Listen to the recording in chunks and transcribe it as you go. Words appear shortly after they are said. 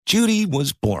Judy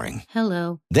was boring.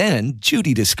 Hello. Then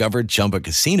Judy discovered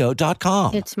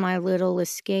ChumbaCasino.com. It's my little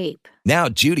escape. Now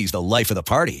Judy's the life of the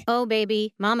party. Oh,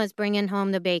 baby, mama's bringing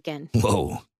home the bacon.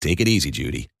 Whoa, take it easy,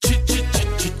 Judy.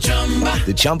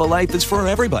 The Chumba life is for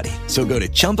everybody. So go to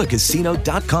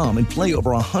ChumbaCasino.com and play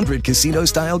over 100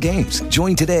 casino-style games.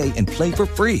 Join today and play for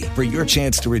free for your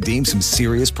chance to redeem some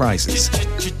serious prizes.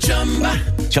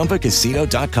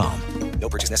 ChumbaCasino.com. No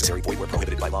purchase necessary. Void where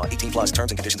prohibited by law. 18 plus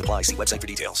terms and conditions apply. See website for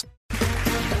details.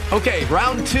 Okay,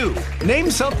 round two. Name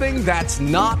something that's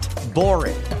not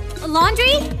boring. A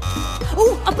laundry?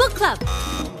 Ooh, a book club.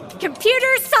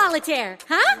 Computer solitaire,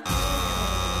 huh?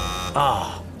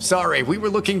 Ah, sorry. We were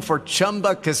looking for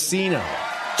Chumba Casino.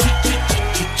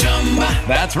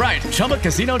 That's right.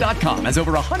 ChumbaCasino.com has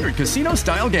over 100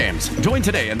 casino-style games. Join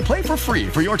today and play for free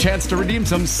for your chance to redeem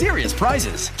some serious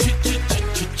prizes.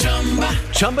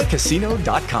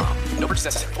 ChumbaCasino.com. No purchase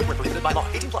necessary. Void where prohibited by law.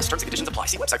 18 plus terms and conditions apply.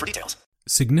 See website for details.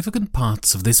 Significant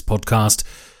parts of this podcast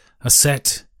are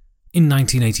set in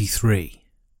 1983.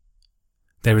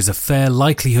 There is a fair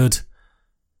likelihood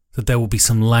that there will be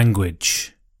some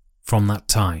language from that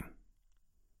time.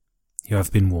 You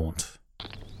have been warned.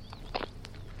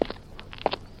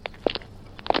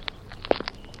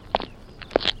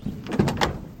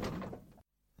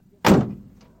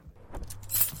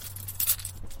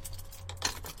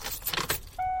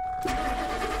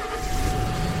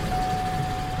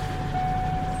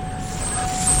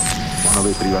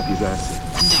 Privatizatie.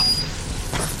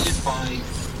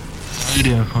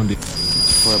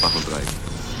 Feuerbach-Dreieck.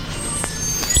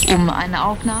 Eine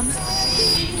Aufnahme.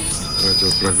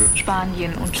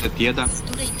 Spanien und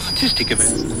Statistik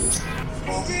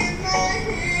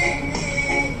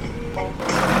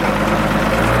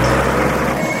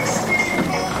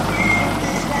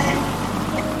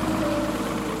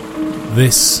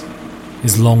This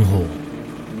is Long Haul,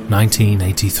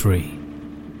 1983.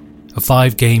 A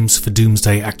 5 Games for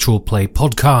Doomsday actual play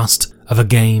podcast of a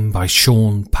game by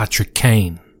Sean Patrick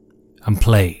Kane and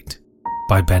played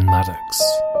by Ben Maddox.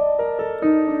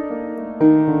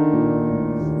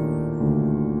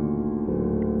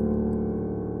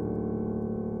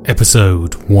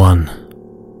 Episode 1.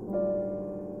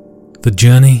 The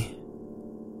journey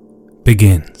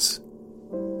begins.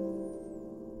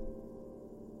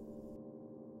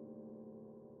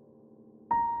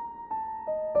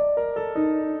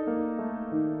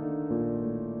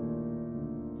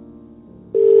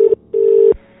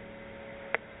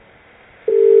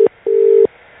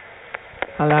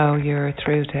 Hello, you're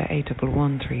through to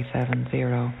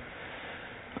 811370.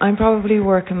 I'm probably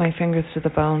working my fingers to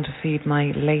the bone to feed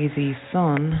my lazy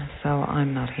son, so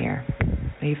I'm not here.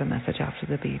 Leave a message after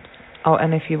the beep. Oh,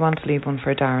 and if you want to leave one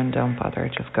for Darren, don't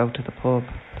bother. Just go to the pub.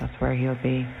 That's where he'll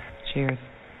be. Cheers.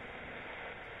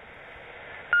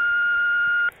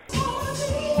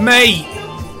 Mate!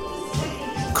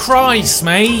 Christ,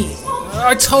 mate!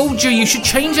 I told you should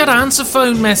change that answer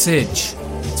phone message.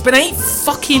 It's been 8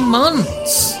 fucking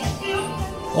months.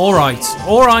 Alright.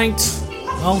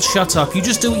 I'll shut up. You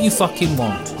just do what you fucking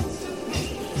want.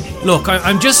 Look,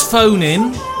 I'm just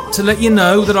phoning to let you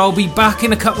know that I'll be back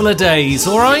in a couple of days,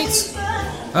 alright?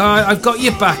 I've got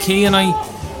your backy and I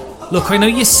know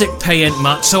your sick pay ain't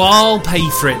much, so I'll pay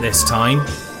for it this time.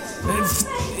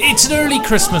 It's an early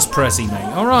Christmas prezi,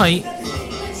 mate, alright?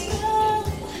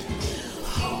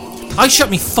 I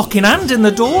shut me fucking hand in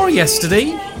the door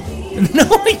yesterday. No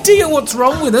idea what's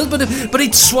wrong with us, but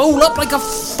it swole up like a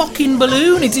fucking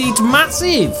balloon. It's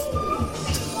massive.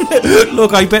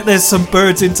 Look, I bet there's some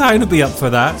birds in town to be up for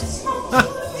that.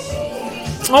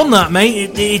 On that,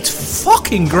 mate, it's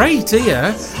fucking great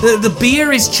here. The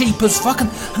beer is cheap as fucking,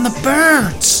 and the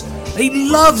birds. He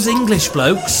loves English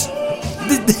blokes.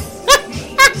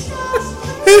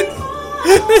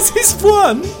 There's this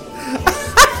one.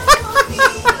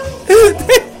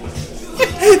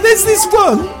 There's this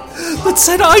one that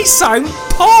said I sound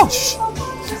posh.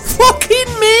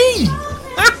 Fucking me.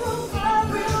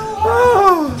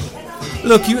 Oh.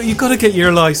 Look, you got to get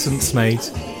your licence,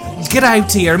 mate. Get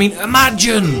out here. I mean,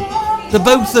 imagine the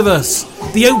both of us,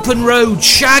 the open road,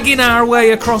 shagging our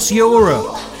way across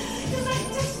Europe.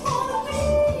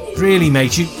 Really,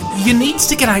 mate, you need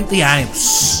to get out the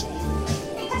house.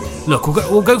 Look,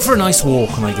 we'll go for a nice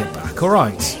walk when I get back. All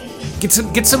right. Get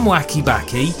some wacky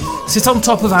backy. Sit on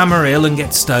top of Hammer Hill and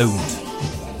get stoned.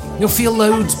 You'll feel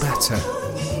loads better.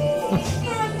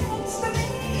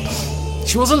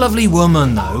 She was a lovely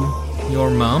woman, though, your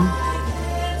mum.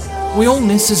 We all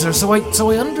misses her, so I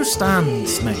understand,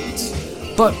 mate.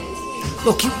 But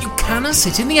look, you canna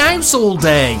sit in the house all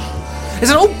day.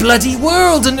 It's an old bloody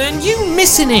world, and you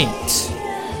missing it.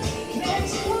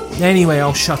 Anyway,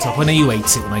 I'll shut up. I know you hate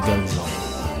it when I go on.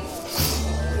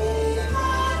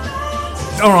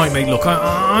 Alright, mate, look,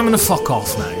 I'm gonna fuck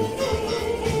off now.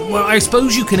 Well, I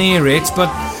suppose you can hear it, but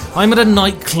I'm at a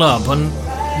nightclub and,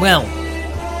 well,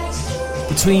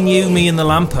 between you, me and the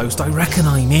lamppost, I reckon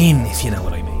I'm in, if you know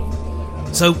what I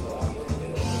mean.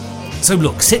 So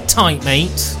look, sit tight,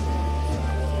 mate.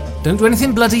 Don't do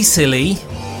anything bloody silly.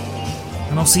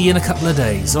 And I'll see you in a couple of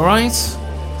days, alright?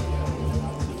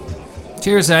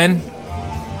 Cheers then.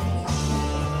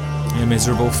 You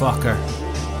miserable fucker.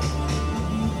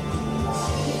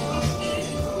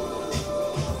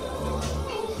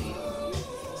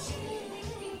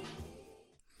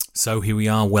 So here we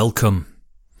are, welcome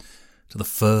to the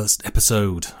first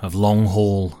episode of Long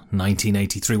Haul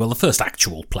 1983. Well, the first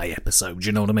actual play episode,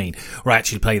 you know what I mean? Where I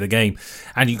actually play the game.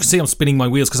 And you can see I'm spinning my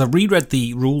wheels because I reread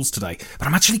the rules today, but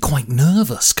I'm actually quite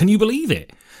nervous. Can you believe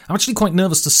it? I'm actually quite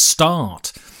nervous to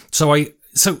start. So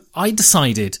I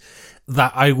decided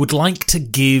that I would like to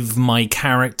give my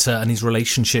character and his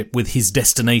relationship with his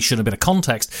destination a bit of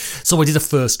context. So I did a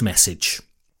first message.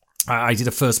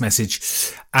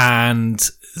 And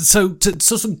so to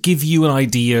sort of give you an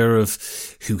idea of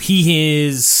who he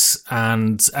is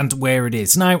and where it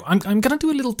is. Now, I'm going to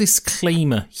do a little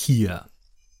disclaimer here.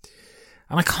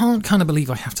 And I can't kind of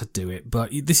believe I have to do it,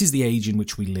 but this is the age in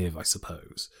which we live, I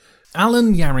suppose.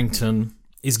 Alan Yarrington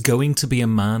is going to be a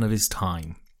man of his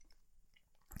time.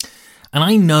 And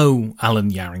I know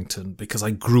Alan Yarrington because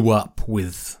I grew up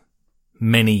with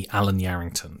many Alan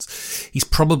Yarringtons. He's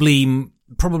probably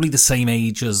the same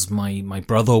age as my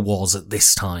brother was at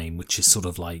this time, which is sort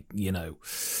of like, you know,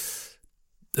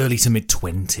 early to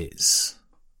mid-20s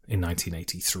in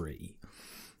 1983.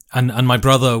 And my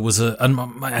brother was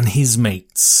and his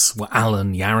mates were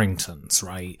Alan Yarringtons,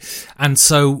 right? And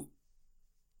so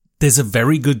there's a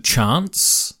very good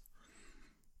chance,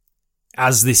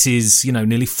 as this is, you know,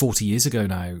 nearly 40 years ago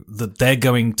now, that they're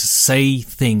going to say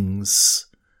things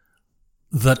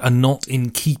that are not in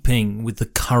keeping with the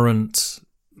current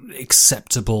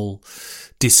acceptable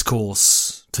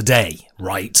discourse today,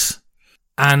 right?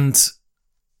 And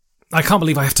I can't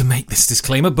believe I have to make this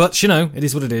disclaimer, but, you know, it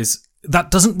is what it is.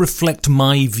 That doesn't reflect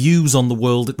my views on the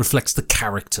world, it reflects the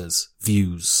character's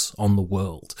views on the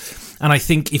world. And I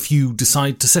think if you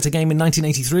decide to set a game in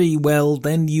 1983, well,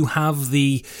 then you have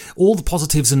all the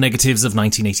positives and negatives of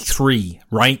 1983,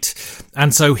 right?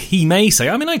 And so he may say,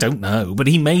 I mean, I don't know, but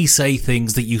he may say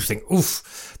things that you think,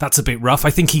 oof, that's a bit rough. I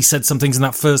think he said some things in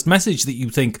that first message that you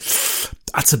think,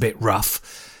 that's a bit rough.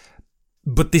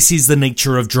 But this is the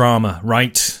nature of drama,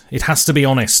 right? It has to be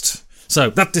honest. So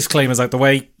that disclaimer's out the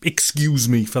way. Excuse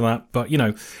me for that. But,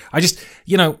 I just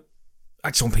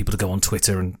want people to go on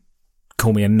Twitter and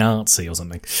call me a Nazi or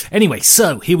something. Anyway,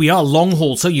 so here we are, Long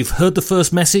Haul. So you've heard the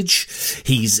first message.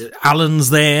 Alan's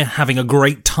there having a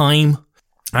great time.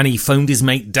 And he phoned his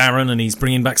mate Darren and he's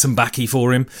bringing back some baccy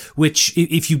for him, which,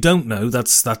 if you don't know,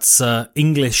 that's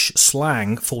English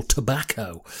slang for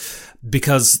tobacco.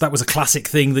 Because that was a classic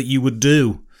thing that you would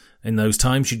do. In those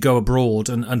times, you'd go abroad,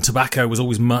 and tobacco was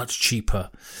always much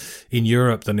cheaper in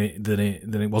Europe than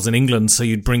it was in England. So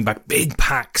you'd bring back big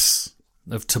packs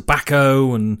of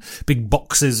tobacco and big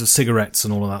boxes of cigarettes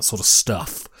and all of that sort of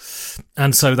stuff.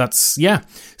 And so that's, yeah.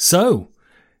 So,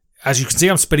 as you can see,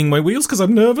 I'm spinning my wheels because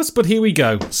I'm nervous, but here we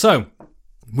go. So,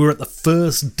 we're at the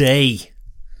first day,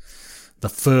 the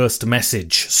first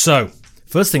message. So,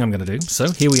 first thing I'm going to do,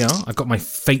 so here we are. I've got my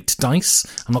fate dice.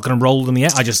 I'm not going to roll them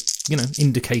yet. I just,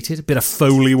 indicated a bit of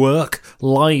Foley work,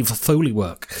 live Foley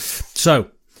work.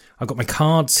 So, I've got my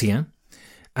cards here,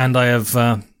 and I have,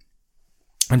 I'm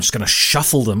just going to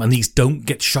shuffle them, and these don't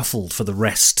get shuffled for the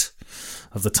rest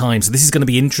of the time. So this is going to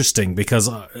be interesting, because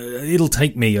it'll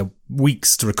take me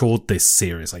weeks to record this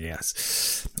series, I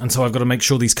guess. And so I've got to make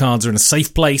sure these cards are in a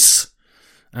safe place,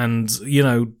 and,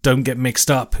 don't get mixed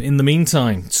up in the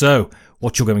meantime. So,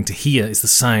 what you're going to hear is the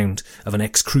sound of an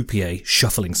ex-croupier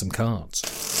shuffling some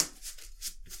cards.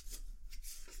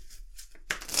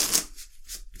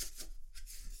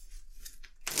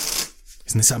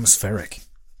 Isn't this atmospheric?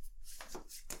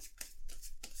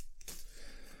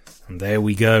 And there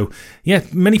we go. Yeah,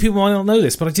 many people might not know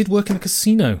this, but I did work in a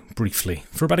casino briefly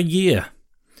for about a year.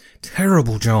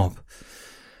 Terrible job.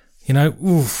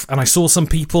 Oof. And I saw some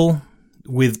people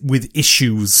with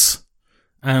issues.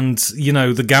 And,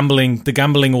 the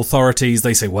gambling authorities,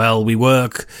 they say, well, we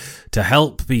work to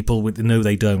help people with... No,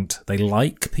 they don't. They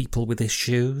like people with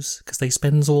issues because they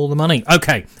spend all the money.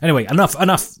 Okay, anyway, enough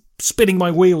spinning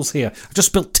my wheels here. I just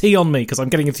spilled tea on me because I'm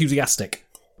getting enthusiastic.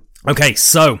 Okay,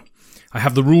 so I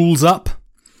have the rules up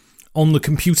on the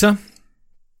computer.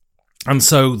 And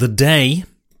so the day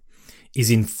is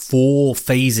in 4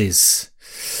 phases.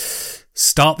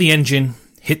 Start the engine,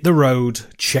 hit the road,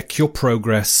 check your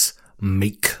progress,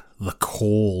 make the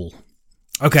call.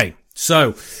 Okay,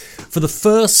 so for the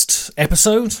first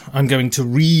episode, I'm going to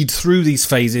read through these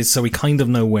phases so we kind of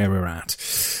know where we're at.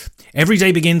 Every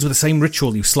day begins with the same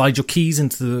ritual. You slide your keys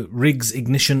into the rig's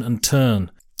ignition and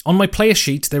turn. On my player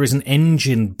sheet, there is an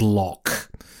engine block.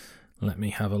 Let me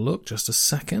have a look, just a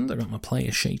second. I got my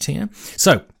player sheet here.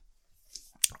 So,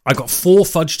 I got 4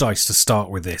 fudge dice to start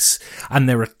with this, and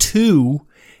there are 2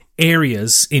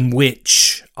 areas in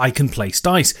which I can place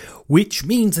dice, which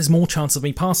means there's more chance of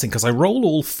me passing, because I roll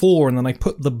all 4 and then I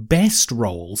put the best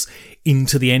rolls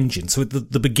into the engine. So at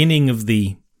the beginning of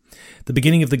the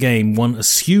game, one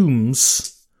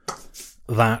assumes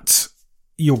that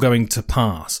you're going to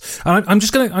pass. And I'm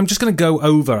just gonna go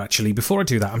over, actually, before I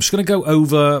do that, I'm just gonna go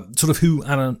over sort of who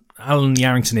Alan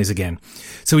Yarrington is again.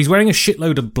 So he's wearing a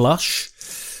shitload of blush,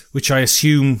 which I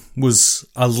assume was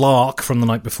a lark from the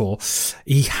night before.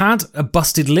 He had a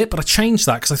busted lip, but I changed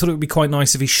that because I thought it would be quite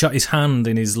nice if he shut his hand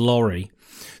in his lorry.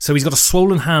 So he's got a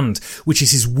swollen hand, which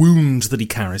is his wound that he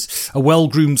carries. A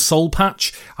well-groomed soul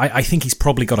patch. I think he's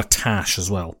probably got a tash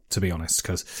as well, to be honest,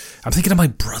 because I'm thinking of my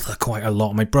brother quite a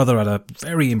lot. My brother had a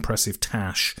very impressive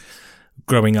tash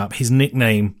growing up. His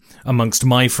nickname amongst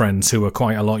my friends, who were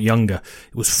quite a lot younger,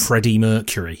 it was Freddie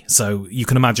Mercury. So you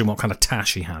can imagine what kind of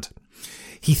tash he had.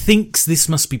 He thinks this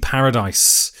must be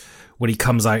paradise when he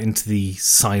comes out into the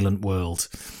silent world.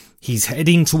 He's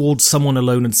heading towards someone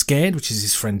alone and scared, which is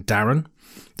his friend Darren.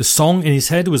 The song in his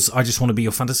head was, I just want to be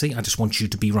your fantasy. I just want you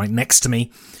to be right next to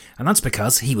me. And that's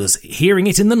because he was hearing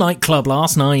it in the nightclub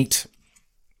last night.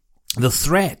 The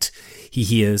threat he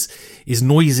hears is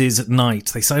noises at night.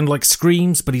 They sound like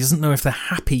screams, but he doesn't know if they're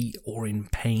happy or in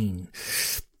pain.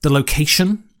 The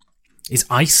location is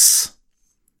ice.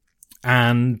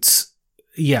 And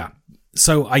yeah,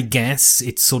 so I guess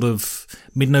it's sort of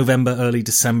mid-November, early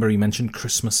December. He mentioned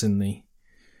Christmas in the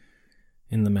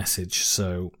message.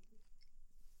 So,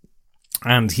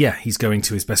 and yeah, he's going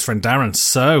to his best friend Darren.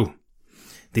 So,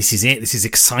 this is it. This is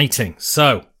exciting.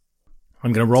 So,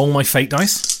 I'm going to roll my fate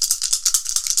dice.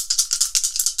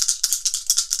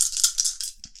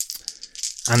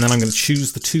 And then I'm going to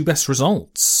choose the 2 best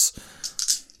results.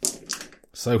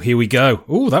 So here we go.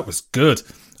 Oh, that was good.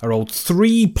 I rolled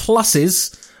 3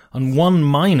 pluses and 1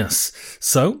 minus.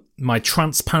 So, my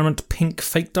transparent pink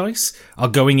fate dice are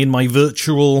going in my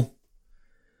virtual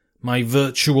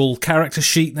character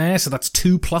sheet there. So that's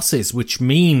 2 pluses, which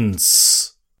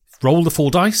means roll the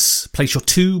 4 dice, place your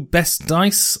 2 best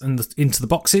dice into the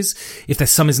boxes. If their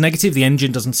sum is negative, the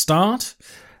engine doesn't start.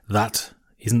 That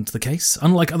isn't the case.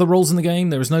 Unlike other rolls in the game,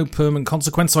 there is no permanent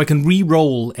consequence, so I can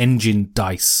re-roll engine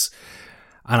dice.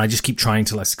 And I just keep trying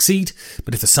till I succeed.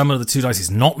 But if the sum of the 2 dice is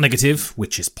not negative,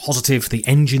 which is positive, the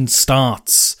engine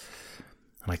starts.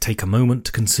 And I take a moment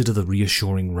to consider the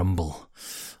reassuring rumble.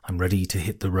 I'm ready to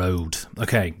hit the road.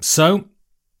 Okay, so,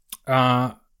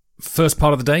 first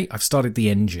part of the day, I've started the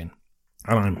engine.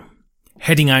 And I'm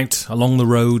heading out along the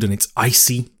road and it's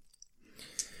icy.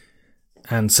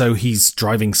 And so he's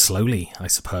driving slowly, I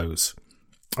suppose.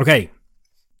 Okay.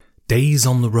 Days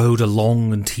on the road are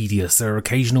long and tedious. There are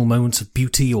occasional moments of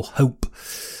beauty or hope,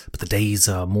 but the days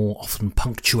are more often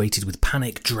punctuated with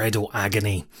panic, dread, or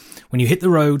agony. When you hit the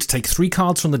road, take 3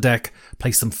 cards from the deck,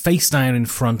 place them face down in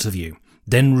front of you,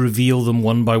 then reveal them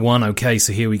one by one. Okay,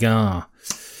 so here we go.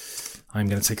 I'm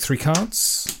going to take 3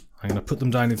 cards. I'm going to put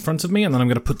them down in front of me, and then I'm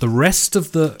going to put the rest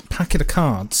of the packet of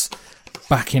cards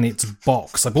back in its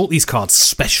box. I bought these cards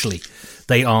specially.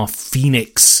 They are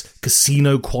Phoenix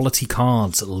Casino quality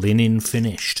cards, linen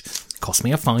finished. Cost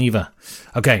me a $5.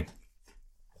 Okay,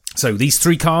 so these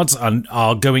 3 cards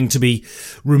are going to be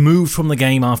removed from the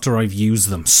game after I've used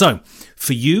them. So,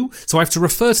 for you, I have to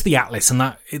refer to the Atlas, and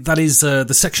that is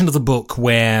the section of the book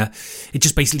where it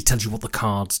just basically tells you what the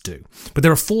cards do. But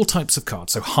there are 4 types of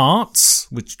cards. So hearts,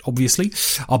 which obviously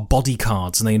are body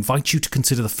cards, and they invite you to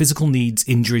consider the physical needs,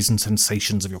 injuries, and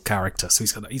sensations of your character. So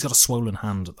he's got a swollen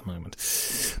hand at the moment.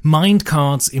 Mind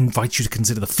cards invite you to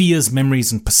consider the fears,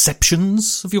 memories, and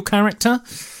perceptions of your character.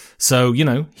 So, you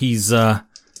know, he's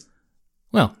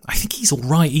well, I think he's all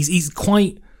right. He's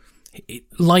quite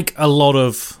like a lot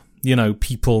of, you know,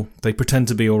 people. They pretend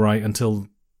to be all right until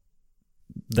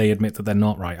they admit that they're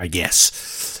not right, I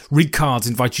guess. Rig cards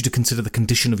invite you to consider the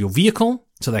condition of your vehicle.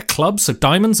 So they're clubs. So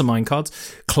diamonds are mine cards.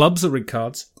 Clubs are rig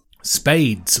cards.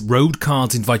 Spades. Road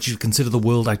cards invite you to consider the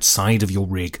world outside of your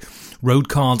rig. Road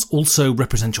cards also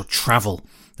represent your travel.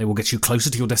 They will get you closer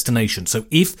to your destination. So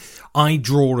if I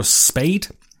draw a spade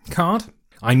card,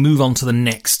 I move on to the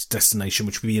next destination,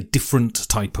 which would be a different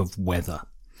type of weather.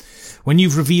 When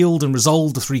you've revealed and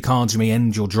resolved the 3 cards, you may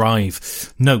end your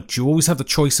drive. Note, you always have the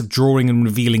choice of drawing and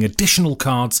revealing additional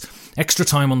cards. Extra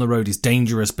time on the road is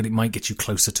dangerous, but it might get you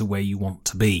closer to where you want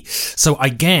to be. So I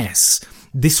guess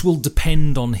this will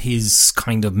depend on his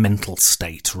kind of mental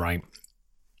state, right?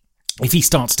 If he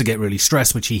starts to get really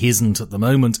stressed, which he isn't at the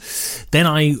moment, then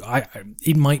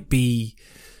it might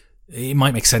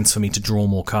make sense for me to draw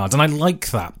more cards. And I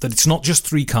like that it's not just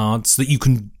 3 cards, that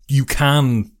you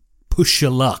can push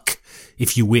your luck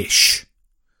if you wish.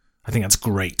 I think that's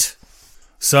great.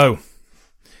 So,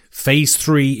 phase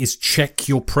 3 is check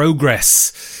your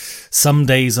progress. Some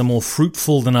days are more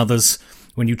fruitful than others.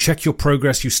 When you check your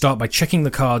progress, you start by checking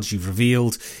the cards you've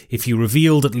revealed. If you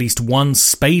revealed at least 1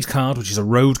 spade card, which is a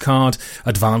road card,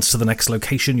 advance to the next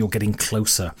location, you're getting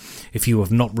closer. If you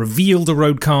have not revealed a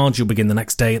road card, you'll begin the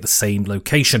next day at the same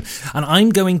location. And I'm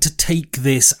going to take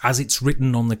this as it's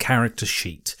written on the character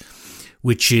sheet,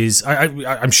 which is,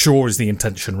 I'm sure is the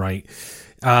intention, right?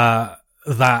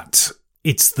 That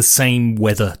it's the same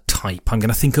weather type. I'm going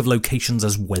to think of locations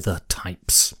as weather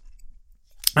types.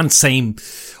 And same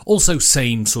sort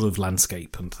of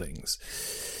landscape and things.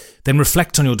 Then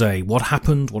reflect on your day. What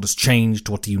happened? What has changed?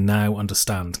 What do you now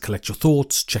understand? Collect your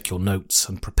thoughts, check your notes,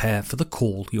 and prepare for the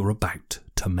call you're about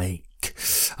to make.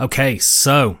 Okay,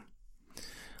 so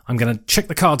I'm going to check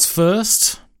the cards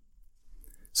first.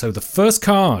 So the first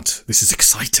card, this is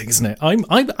exciting, isn't it? I'm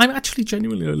actually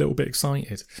genuinely a little bit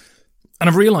excited. And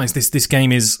I've realised this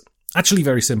game is actually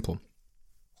very simple.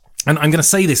 And I'm going to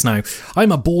say this now.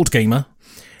 I'm a board gamer.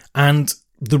 And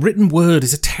the written word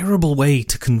is a terrible way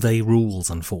to convey rules,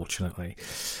 unfortunately.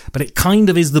 But it kind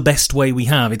of is the best way we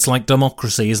have. It's like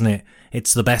democracy, isn't it?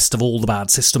 It's the best of all the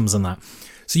bad systems and that.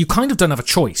 So you kind of don't have a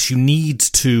choice. You need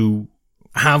to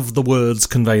have the words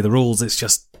convey the rules. It's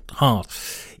just hard,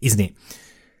 isn't it?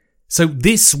 So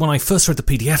this, when I first read the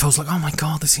PDF, I was like, oh my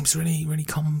God, this seems really, really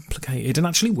complicated. And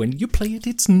actually, when you play it,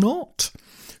 it's not.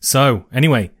 So,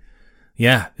 anyway,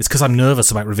 yeah, it's because I'm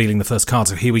nervous about revealing the first card.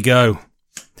 So here we go.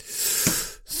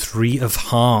 3 of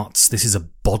Hearts. This is a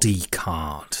body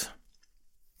card.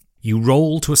 You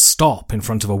roll to a stop in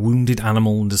front of a wounded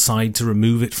animal and decide to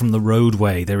remove it from the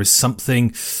roadway. There is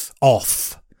something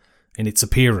off in its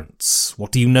appearance.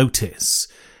 What do you notice?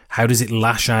 How does it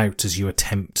lash out as you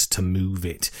attempt to move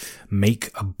it? Make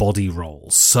a body roll.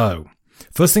 So,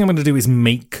 first thing I'm going to do is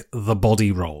make the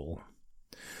body roll,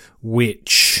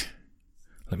 which,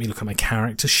 let me look at my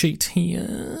character sheet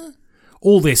here.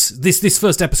 All this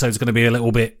first episode is going to be a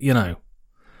little bit,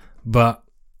 but,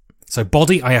 so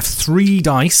body, I have 3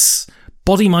 dice,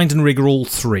 body, mind and rig are all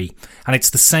 3, and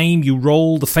it's the same, you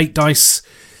roll the fate dice,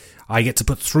 I get to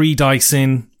put 3 dice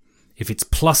in. If it's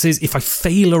pluses, if I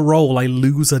fail a roll, I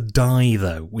lose a die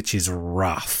though, which is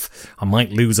rough. I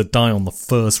might lose a die on the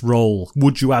first roll.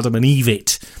 Would you Adam and Eve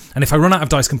it? And if I run out of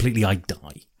dice completely, I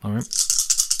die. Alright,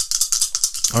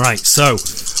 so,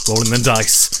 rolling the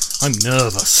dice. I'm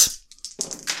nervous.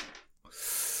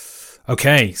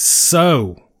 Okay,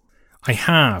 so, I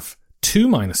have 2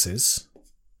 minuses,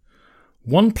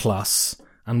 1 plus,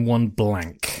 and 1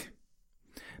 blank.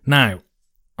 Now,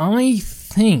 I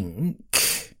think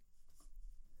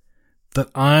that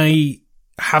I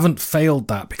haven't failed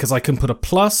that because I can put a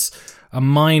plus, a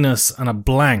minus, and a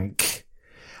blank.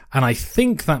 And I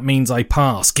think that means I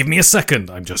pass. Give me a second.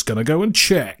 I'm just going to go and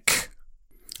check.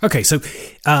 Okay, so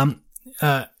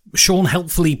Sean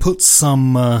helpfully put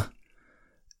some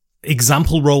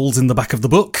example rolls in the back of the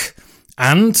book.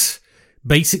 And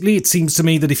basically it seems to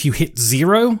me that if you hit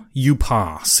 0, you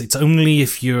pass. It's only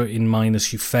if you're in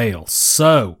minus you fail.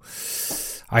 So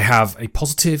I have a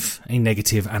positive, a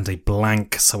negative, and a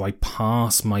blank, so I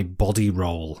pass my body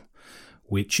roll,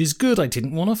 which is good. I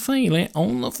didn't want to fail it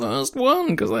on the first one,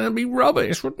 because that'd be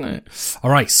rubbish, wouldn't it?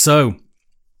 Alright, so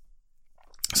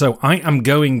I am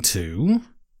going to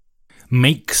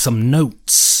make some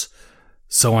notes,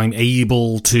 so I'm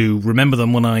able to remember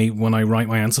them when I write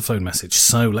my answer phone message.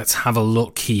 So let's have a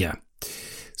look here.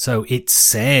 So it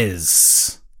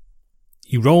says,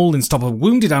 you roll and stop a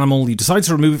wounded animal. You decide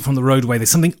to remove it from the roadway.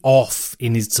 There's something off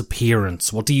in its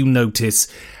appearance. What do you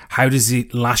notice? How does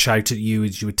it lash out at you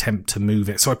as you attempt to move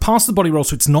it? So I pass the body roll,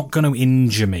 so it's not going to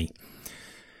injure me.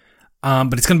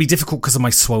 But it's going to be difficult because of my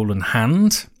swollen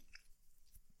hand.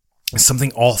 There's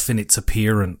something off in its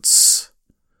appearance.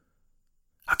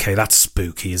 Okay, that's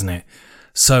spooky, isn't it?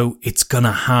 So it's going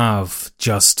to have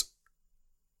just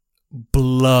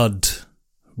blood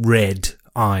red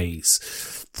eyes.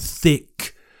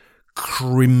 Thick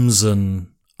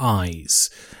crimson eyes.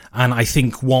 And I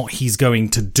think what he's going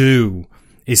to do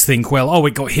is think, well, oh,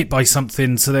 it got hit by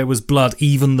something, so there was blood,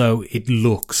 even though it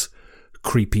looks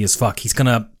creepy as fuck. He's going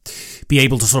to be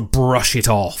able to sort of brush it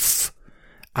off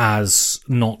as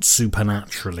not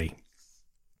supernaturally.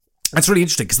 That's really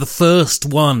interesting, because the first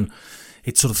one,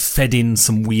 it sort of fed in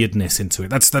some weirdness into it.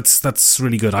 That's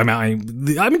really good. I'm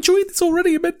enjoying this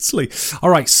already immensely. All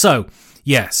right, so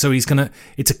it's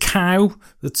a cow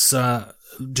that's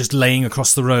just laying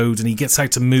across the road, and he gets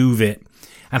out to move it.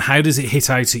 And how does it hit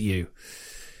out at you?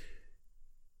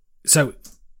 So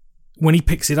when he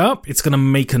picks it up, it's going to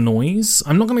make a noise.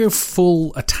 I'm not going to go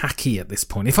full attacky at this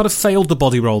point. If I'd have failed the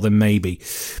body roll, then maybe.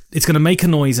 It's going to make a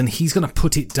noise, and he's going to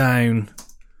put it down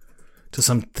to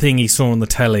something he saw on the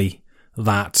telly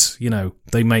that,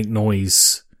 they make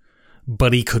noise,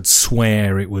 but he could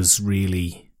swear it was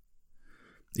really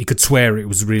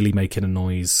making a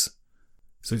noise.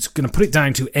 So it's going to put it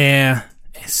down to air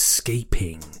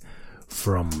escaping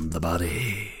from the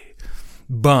body.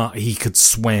 But he could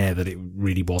swear that it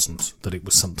really wasn't, that it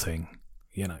was something,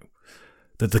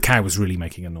 that the cow was really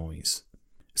making a noise.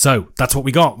 So that's what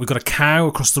we got. We've got a cow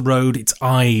across the road. Its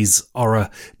eyes are a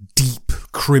deep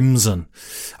crimson.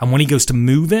 And when he goes to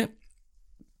move it,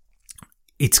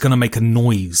 it's going to make a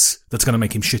noise that's going to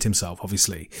make him shit himself,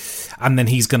 obviously. And then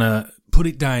he's going to put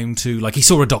it down to, like, he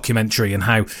saw a documentary and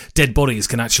how dead bodies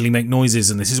can actually make noises,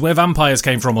 and this is where vampires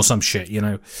came from or some shit,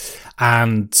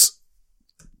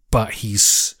 But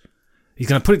he's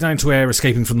going to put it down to air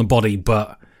escaping from the body,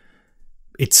 but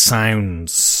it sounded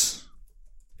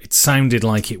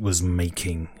like it was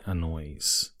making a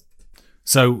noise.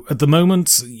 So at the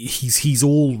moment, he's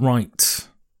all right.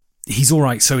 He's all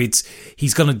right. So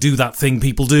he's going to do that thing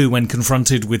people do when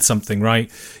confronted with something, right?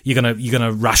 You're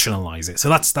gonna rationalize it. So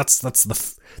that's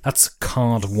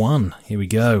card 1. Here we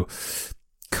go.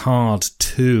 Card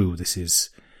 2. This is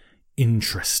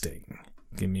interesting.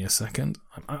 Give me a second.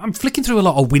 I'm flicking through a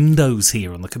lot of windows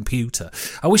here on the computer.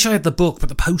 I wish I had the book, but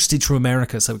the postage from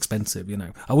America is so expensive,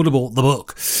 I would have bought the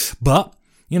book. But,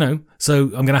 so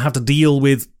I'm going to have to deal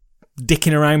with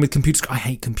dicking around with computers. I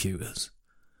hate computers.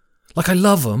 Like, I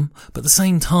love them, but at the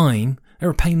same time, they're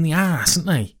a pain in the ass, aren't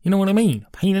they? You know what I mean?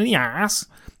 A pain in the ass.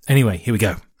 Anyway, here we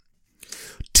go.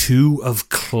 2 of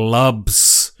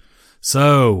clubs.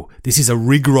 So, this is a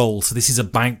rig roll. So this is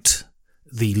about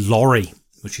the lorry,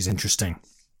 which is interesting.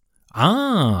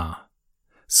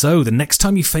 So the next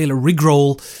time you fail a rig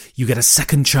roll, you get a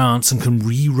second chance and can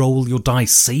re-roll your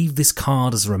dice. Save this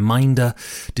card as a reminder.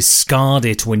 Discard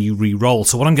it when you re-roll.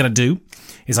 So what I'm going to do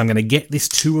is I'm going to get this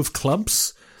 2 of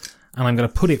clubs and I'm going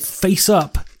to put it face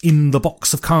up in the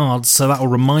box of cards, so that will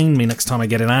remind me next time I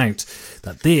get it out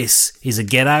that this is a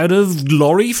get out of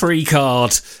lorry free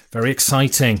card. Very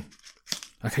exciting.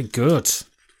 Okay, good.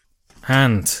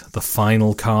 And the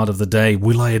final card of the day.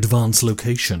 Will I advance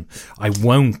location? I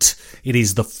won't. It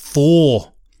is the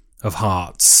 4 of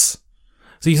hearts.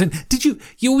 So you said,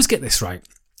 you always get this right.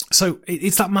 So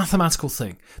it's that mathematical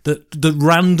thing that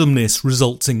randomness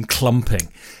results in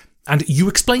clumping. And you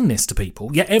explain this to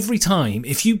people. Yet every time,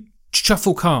 if you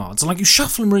shuffle cards, like you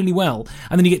shuffle them really well,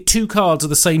 and then you get 2 cards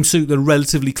of the same suit that are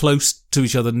relatively close to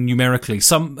each other numerically.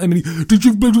 Did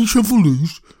you bloody shuffle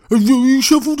these? Have you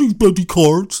shuffled these bloody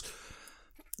cards?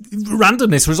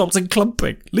 Randomness results in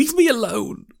clumping. Leave me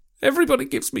alone. Everybody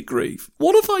gives me grief.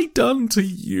 What have I done to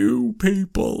you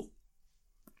people?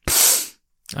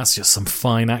 That's just some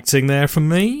fine acting there from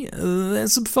me.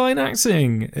 There's some fine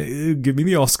acting. Give me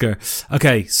the Oscar.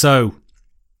 Okay, so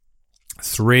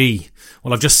 3.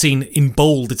 Well, I've just seen in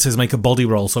bold it says make a body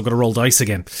roll, so I've got to roll dice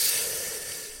again.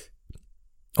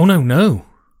 Oh, no.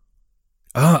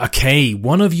 Oh, okay.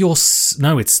 One of your...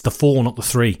 No, it's the 4, not the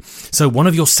 3. So one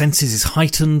of your senses is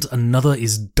heightened, another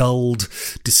is dulled.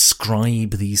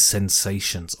 Describe these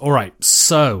sensations. All right,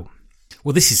 so...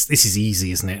 Well, this is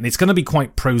easy, isn't it? And it's going to be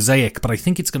quite prosaic, but I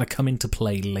think it's going to come into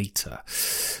play later.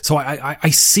 So I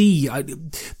see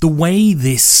the way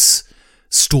this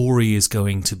story is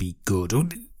going to be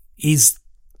good is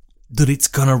that it's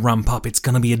going to ramp up. It's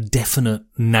going to be a definite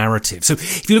narrative. So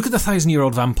if you look at the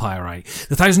 1,000-Year-Old Vampire, right?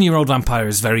 The 1,000-Year-Old Vampire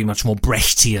is very much more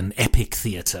Brechtian epic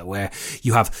theatre, where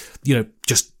you have,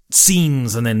 just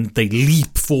scenes and then they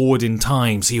leap forward in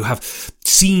time. So you have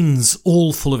scenes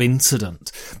all full of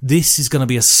incident. This is going to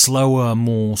be a slower,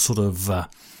 more sort of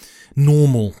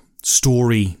normal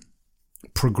story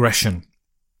progression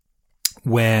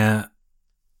where,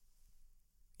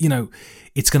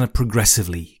 it's going to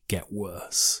progressively get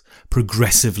worse,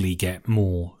 progressively get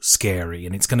more scary,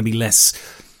 and it's going to be less...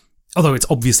 Although it's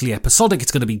obviously episodic,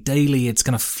 it's going to be daily, it's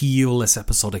going to feel less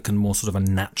episodic and more sort of a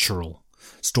natural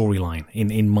storyline,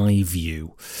 in my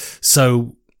view.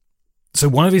 So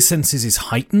one of his senses is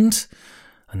heightened,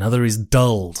 another is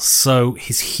dulled. So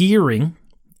his hearing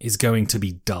is going to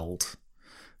be dulled.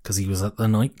 because he was at the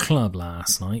nightclub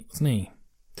last night, wasn't he?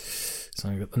 So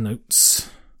I got the notes.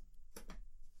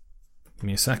 Give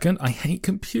me a second. I hate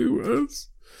computers.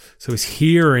 So his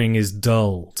hearing is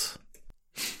dulled.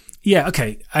 Yeah,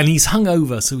 okay. And he's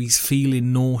hungover, so he's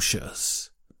feeling nauseous.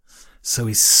 So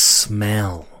his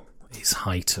smell is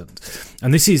heightened.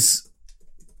 And this is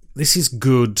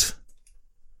good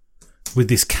with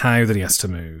this cow that he has to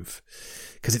move,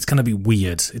 because it's going to be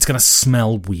weird. It's going to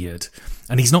smell weird.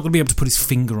 And he's not going to be able to put his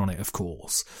finger on it, of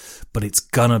course, but it's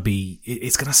going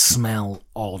to smell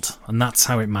odd. And that's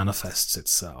how it manifests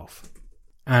itself.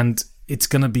 And it's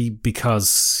going to be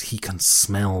because he can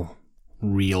smell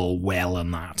real well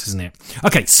and that, isn't it?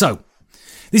 Okay, so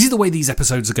this is the way these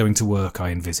episodes are going to work,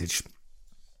 I envisage.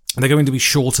 They're going to be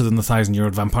shorter than the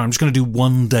 1,000-Year-Old Vampire. I'm just going to do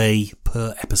 1 day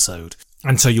per episode.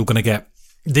 And so you're going to get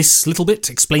this little bit,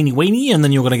 explainy-wainy, and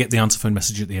then you're going to get the answer phone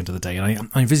message at the end of the day. And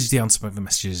I envisage the answer phone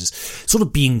messages sort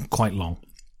of being quite long.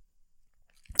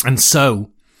 And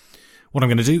so what I'm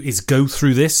going to do is go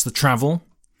through this, the travel,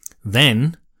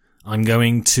 then I'm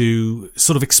going to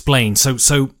sort of explain.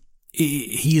 So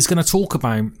he is going to talk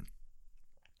about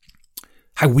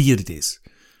how weird it is,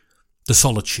 the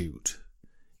solitude.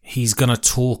 He's going to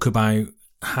talk about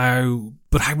how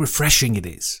refreshing it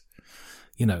is,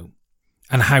 you know,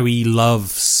 and how he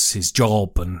loves his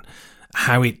job and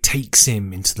how it takes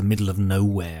him into the middle of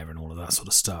nowhere and all of that sort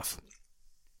of stuff.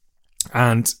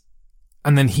 And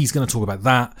then he's going to talk about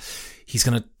that. He's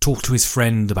going to talk to his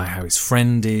friend about how his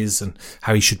friend is and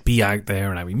how he should be out there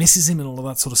and how he misses him and all of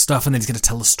that sort of stuff. And then he's going to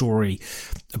tell the story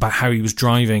about how he was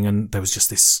driving and there was just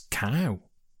this cow.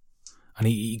 And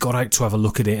he got out to have a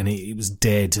look at it and it was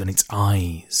dead and its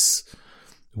eyes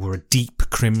were a deep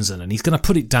crimson. And he's going to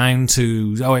put it down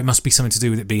to, it must be something to do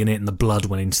with it being it and the blood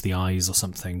went into the eyes or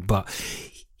something. But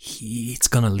it's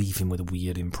going to leave him with a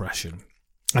weird impression.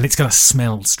 And it's going to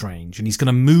smell strange. And he's going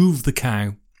to move the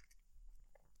cow.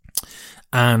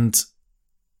 And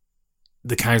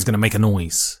the cow's going to make a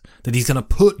noise that he's going to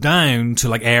put down to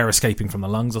like air escaping from the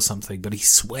lungs or something. But he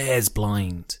swears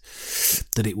blind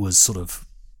that it was sort of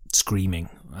screaming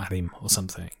at him or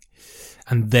something.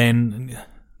 And then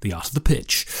the art of the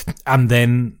pitch. And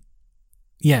then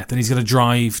he's going to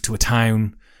drive to a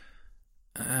town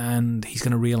and he's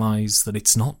going to realise that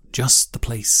it's not just the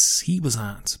place he was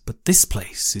at, but this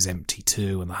place is empty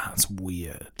too, and that's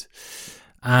weird.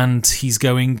 And he's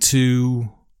going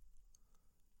to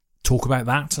talk about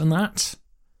that. And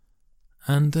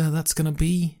that's going to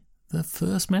be the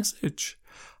first message.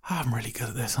 I'm really good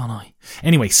at this, aren't I?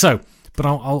 Anyway, but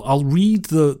I'll read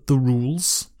the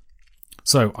rules.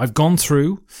 So I've gone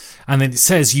through, and then it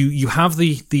says you have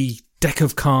the deck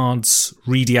of cards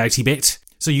ready-outy bit.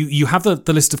 So you have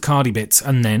the list of cardy bits,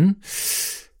 and then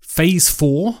phase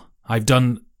 4, I've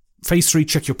done phase 3,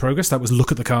 check your progress. That was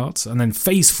look at the cards. And then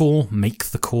phase 4, make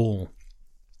the call.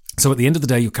 So at the end of the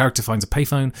day, your character finds a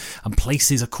payphone and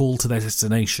places a call to their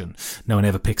destination. No one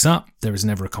ever picks up. There is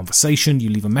never a conversation. You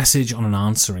leave a message on an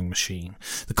answering machine.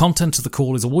 The content of the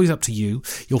call is always up to you.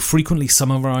 You'll frequently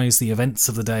summarize the events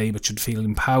of the day, but should feel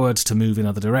empowered to move in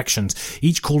other directions.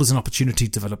 Each call is an opportunity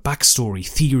to develop backstory,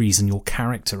 theories, and your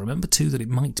character. Remember too that it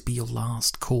might be your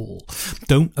last call.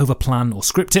 Don't overplan or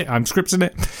script it. I'm scripting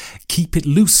it. Keep it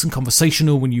loose and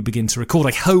conversational when you begin to record.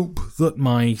 I hope that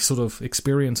my sort of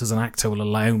experience as an actor will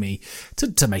allow me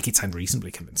to make it sound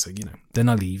reasonably convincing, you know. Then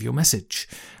I leave your message.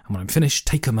 And when I'm finished,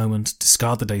 take a moment,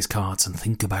 discard the day's cards, and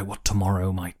think about what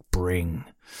tomorrow might bring.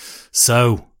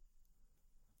 So,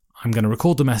 I'm going to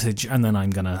record the message, and then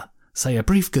I'm going to say a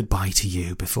brief goodbye to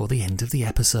you before the end of the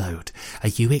episode. Are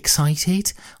you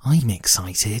excited? I'm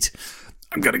excited.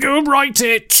 I'm going to go and write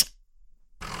it!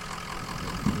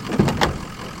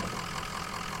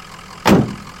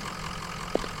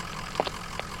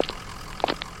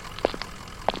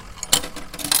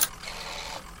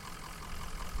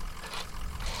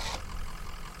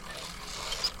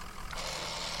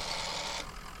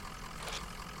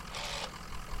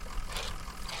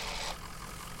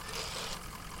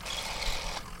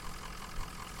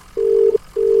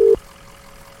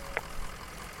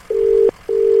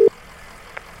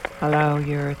 Hello,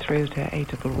 you're through to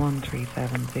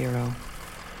 811370.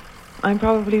 I'm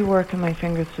probably working my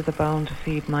fingers to the bone to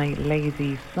feed my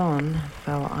lazy son,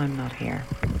 so I'm not here.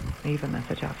 Leave a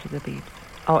message after the beep.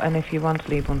 Oh, and if you want to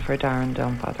leave one for Darren,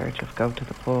 don't bother, just go to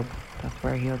the pub. That's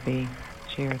where he'll be.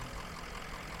 Cheers.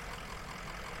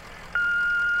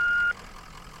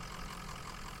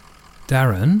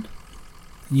 Darren?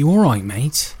 You alright,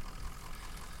 mate?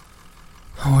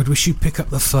 Oh, I'd wish you'd pick up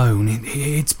the phone.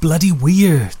 It's bloody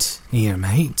weird here,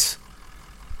 mate.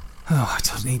 Oh, I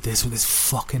don't need this with this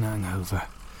fucking hangover.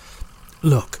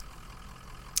 Look,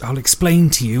 I'll explain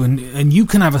to you, and you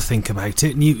can have a think about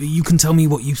it, and you can tell me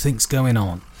what you think's going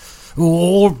on.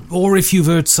 Or if you've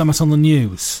heard something on the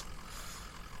news.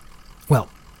 Well,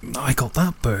 I got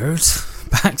that bird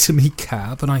back to me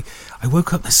cab, and I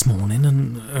woke up this morning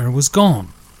and her was gone.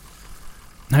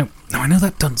 Now I know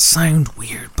that doesn't sound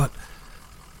weird, but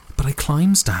I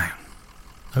climbs down,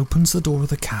 opens the door of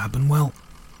the cab, and well,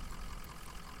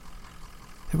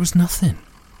 there was nothing.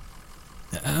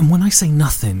 And when I say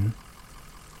nothing,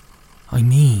 I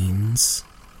means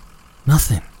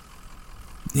nothing.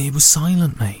 It was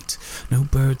silent, mate. No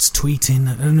birds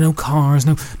tweeting, no cars,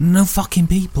 no fucking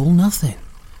people, nothing.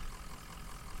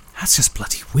 That's just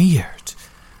bloody weird.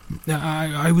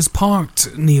 I was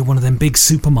parked near one of them big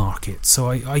supermarkets, so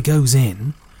I goes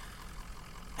in.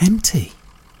 Empty.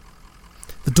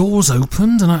 The doors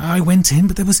opened and I went in,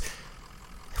 but there was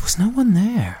no one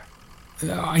there.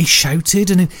 I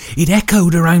shouted and it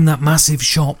echoed around that massive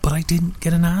shop, but I didn't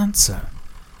get an answer.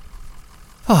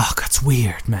 Oh, that's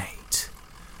weird, mate.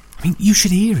 I mean, you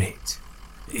should hear it.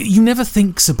 You never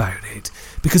thinks about it,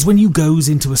 because when you goes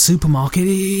into a supermarket,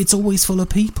 it's always full of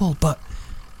people, but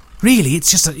really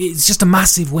it's just a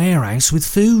massive warehouse with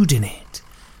food in it.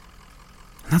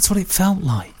 And that's what it felt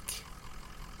like,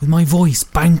 with my voice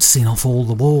bouncing off all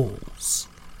the walls.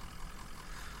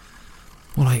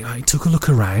 Well, I took a look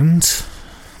around,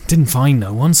 didn't find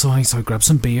no one, so I grabbed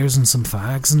some beers and some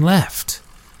fags and left.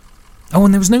 Oh,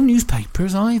 and there was no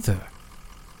newspapers either.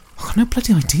 I've got no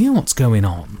bloody idea what's going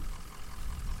on.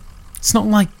 It's not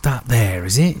like that there,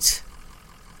 is it?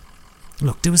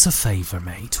 Look, do us a favour,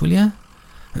 mate, will you?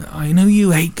 I know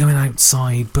you hate going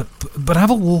outside, but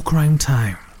have a walk around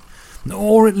town.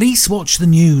 Or at least watch the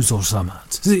news or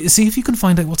something. See if you can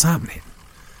find out what's happening.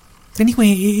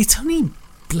 Anyway, it's only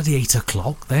bloody 8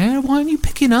 o'clock there. Why aren't you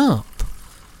picking up?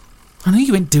 I know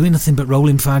you ain't doing nothing but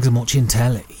rolling fags and watching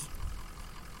telly.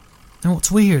 Now,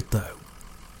 what's weird, though?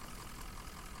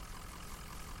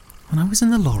 When I was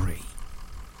in the lorry,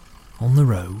 on the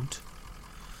road,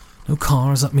 no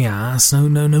cars up me ass, no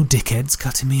dickheads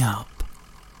cutting me up.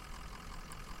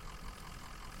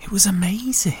 It was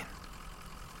amazing.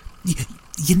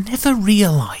 You never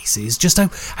realises just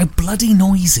how bloody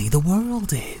noisy the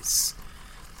world is.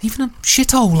 Even a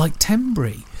shithole like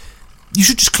Tenbury. You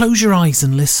should just close your eyes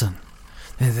and listen.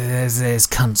 There's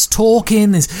cunts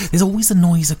talking, there's always the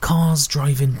noise of cars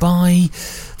driving by,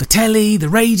 the telly, the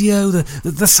radio,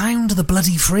 the sound of the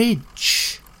bloody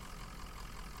fridge.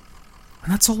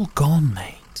 And that's all gone,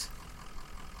 mate.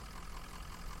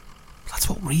 That's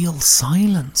what real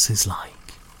silence is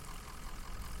like.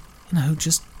 You know,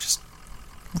 just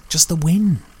the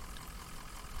wind.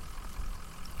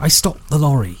 I stopped the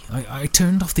lorry, I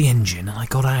turned off the engine and I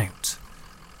got out.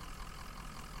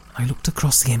 I looked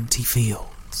across the empty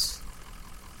fields,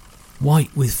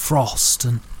 white with frost,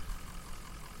 and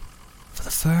for the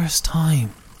first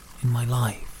time in my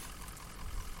life,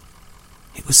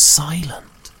 it was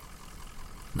silent.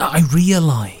 Now I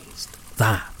realised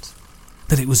that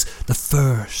it was the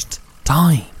first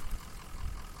time.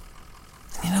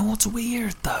 And you know what's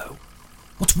weird, though?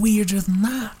 What's weirder than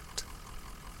that?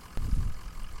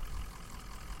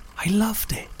 I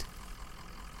loved it.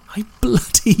 I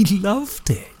bloody loved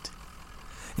it.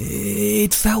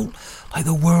 It felt like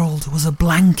the world was a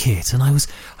blanket and I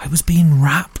was being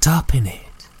wrapped up in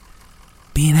it,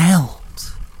 being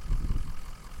held.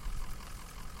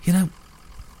 You know,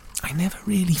 I never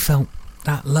really felt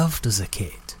that loved as a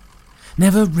kid.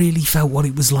 Never really felt what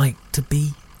it was like to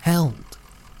be held.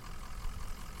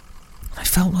 I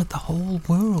felt like the whole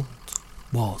world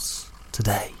was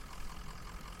today,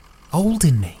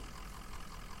 holding me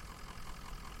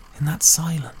in that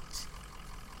silence.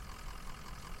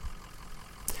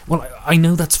 Well, I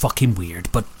know that's fucking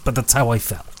weird, but that's how I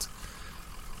felt.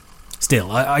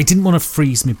 Still, I didn't want to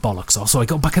freeze me bollocks off, so I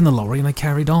got back in the lorry and I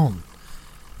carried on.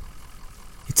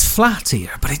 It's flat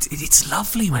here, but it's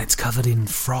lovely when it's covered in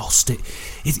frost.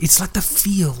 It's like the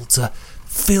fields are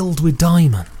filled with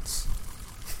diamonds.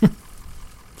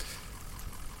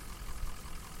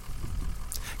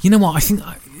 You know what?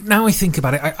 Now I think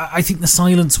about it, I think the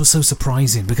silence was so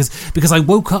surprising because I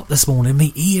woke up this morning,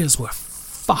 my ears were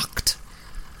fucked.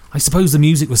 I suppose the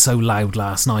music was so loud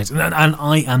last night, and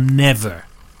I am never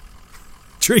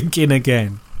drinking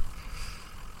again.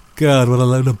 God, what a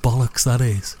load of bollocks that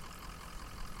is.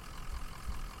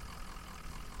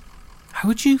 How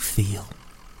would you feel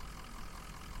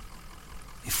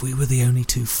if we were the only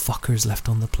two fuckers left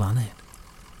on the planet?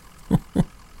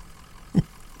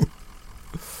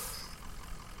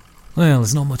 Well,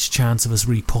 there's not much chance of us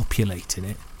repopulating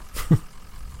it.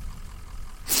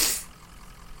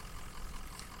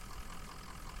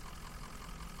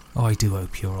 Oh, I do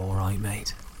hope you're alright,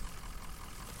 mate.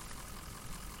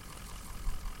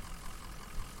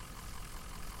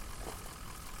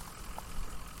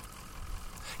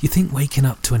 You think waking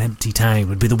up to an empty town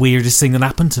would be the weirdest thing that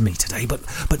happened to me today,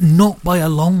 but not by a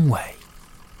long way.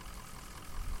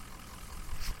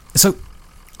 So,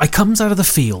 I comes out of the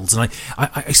fields and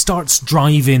I starts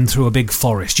driving through a big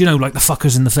forest, you know, like the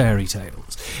fuckers in the fairy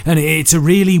tales. And it's a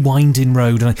really winding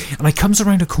road, and I comes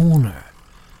around a corner.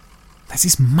 There's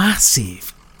this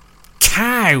massive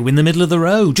cow in the middle of the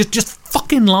road, just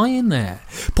fucking lying there.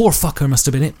 Poor fucker must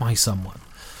have been hit by someone.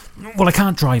 Well, I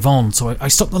can't drive on, so I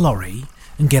stop the lorry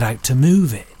and get out to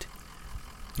move it.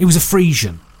 It was a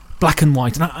Frisian, black and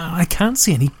white, and I can't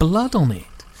see any blood on it.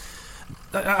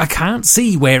 I can't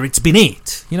see where it's been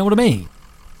hit, you know what I mean?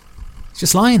 It's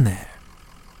just lying there.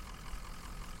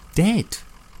 Dead.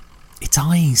 Its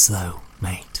eyes, though,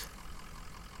 mate.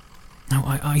 Now,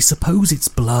 I suppose it's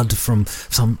blood from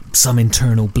some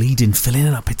internal bleeding filling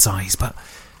up its eyes, but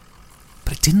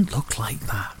it didn't look like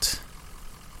that.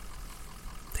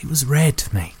 It was red,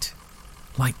 mate.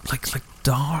 Like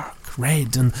dark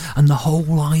red, and the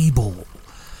whole eyeball,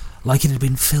 like it had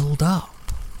been filled up.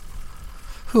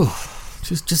 Whew.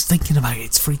 Just thinking about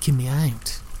it's freaking me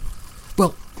out.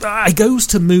 Well, I goes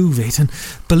to move it, and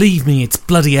believe me, it's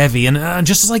bloody heavy, and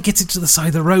just as I get it to the side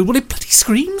of the road, well, it bloody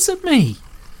screams at me.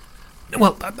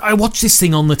 Well, I watch this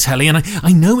thing on the telly, and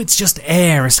I know it's just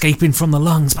air escaping from the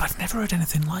lungs, but I've never heard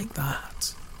anything like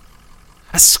that.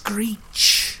 A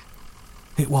screech.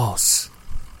 It was.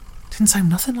 Didn't sound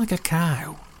nothing like a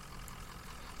cow.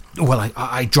 Well,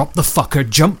 I dropped the fucker,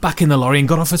 jumped back in the lorry, and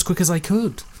got off as quick as I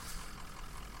could.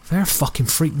 Fair fucking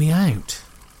freaked me out.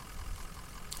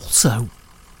 Also,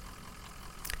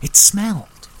 it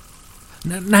smelled.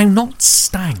 Now, not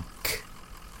stank.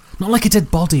 Not like a dead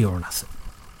body or nothing.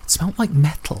 It smelled like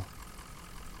metal.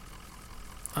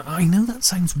 I know that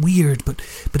sounds weird, but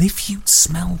if you'd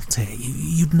smelt it,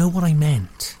 you'd know what I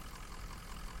meant.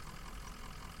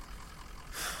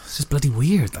 It's just bloody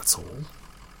weird, that's all.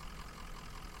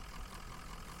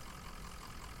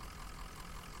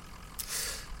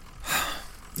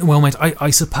 Well, mate, I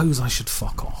suppose I should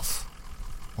fuck off.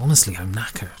 Honestly, I'm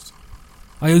knackered.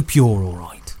 I hope you're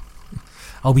alright.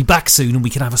 I'll be back soon and we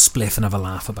can have a spliff and have a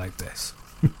laugh about this.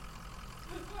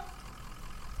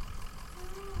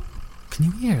 Can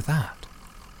you hear that?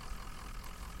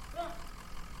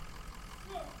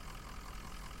 There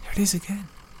it is again.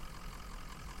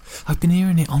 I've been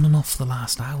hearing it on and off the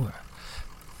last hour.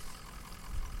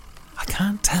 I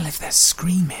can't tell if they're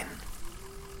screaming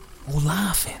or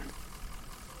laughing.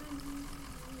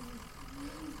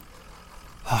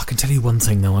 Oh, I can tell you one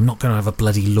thing though, I'm not going to have a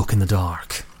bloody look in the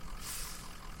dark.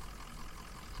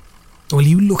 Well,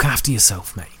 you look after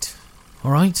yourself, mate.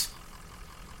 Alright?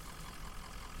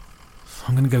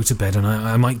 I'm going to go to bed and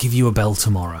I might give you a bell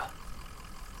tomorrow.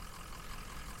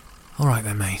 Alright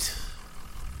then, mate.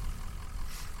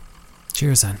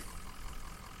 Cheers then.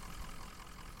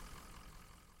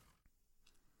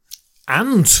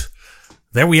 And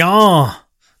there we are.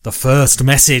 The first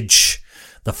message.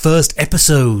 The first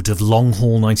episode of Long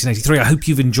Haul 1983. I hope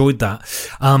you've enjoyed that.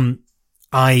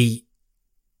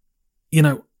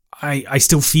 I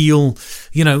still feel,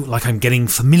 like I'm getting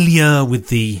familiar with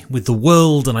the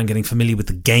world, and I'm getting familiar with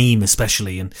the game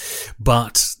especially.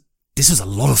 But this was a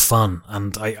lot of fun,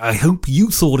 and I hope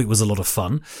you thought it was a lot of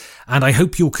fun, and I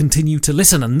hope you'll continue to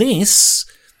listen. And this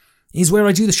is where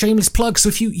I do the shameless plug. So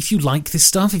if you like this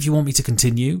stuff, if you want me to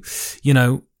continue,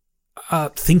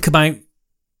 think about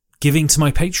giving to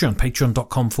my Patreon,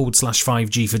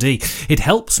 patreon.com/5G4D. It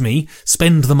helps me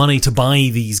spend the money to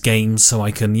buy these games so I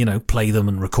can, play them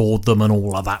and record them and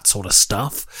all of that sort of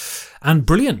stuff. And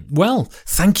brilliant. Well,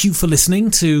 thank you for listening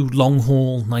to Long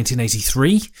Haul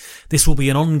 1983. This will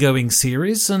be an ongoing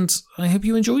series and I hope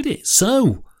you enjoyed it.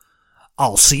 So,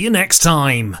 I'll see you next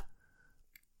time.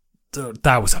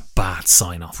 That was a bad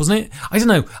sign off, wasn't it? I don't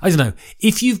know.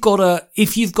 If you've got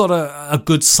a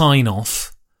good sign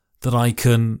off that I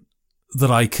can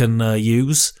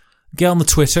use, get on the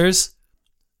Twitters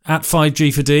at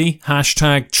 5G4D,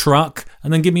 #truck,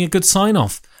 and then give me a good sign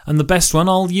off. And the best one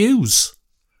I'll use.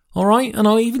 Alright? And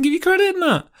I'll even give you credit in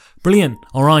that. Brilliant.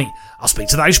 Alright. I'll speak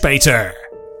to thou später.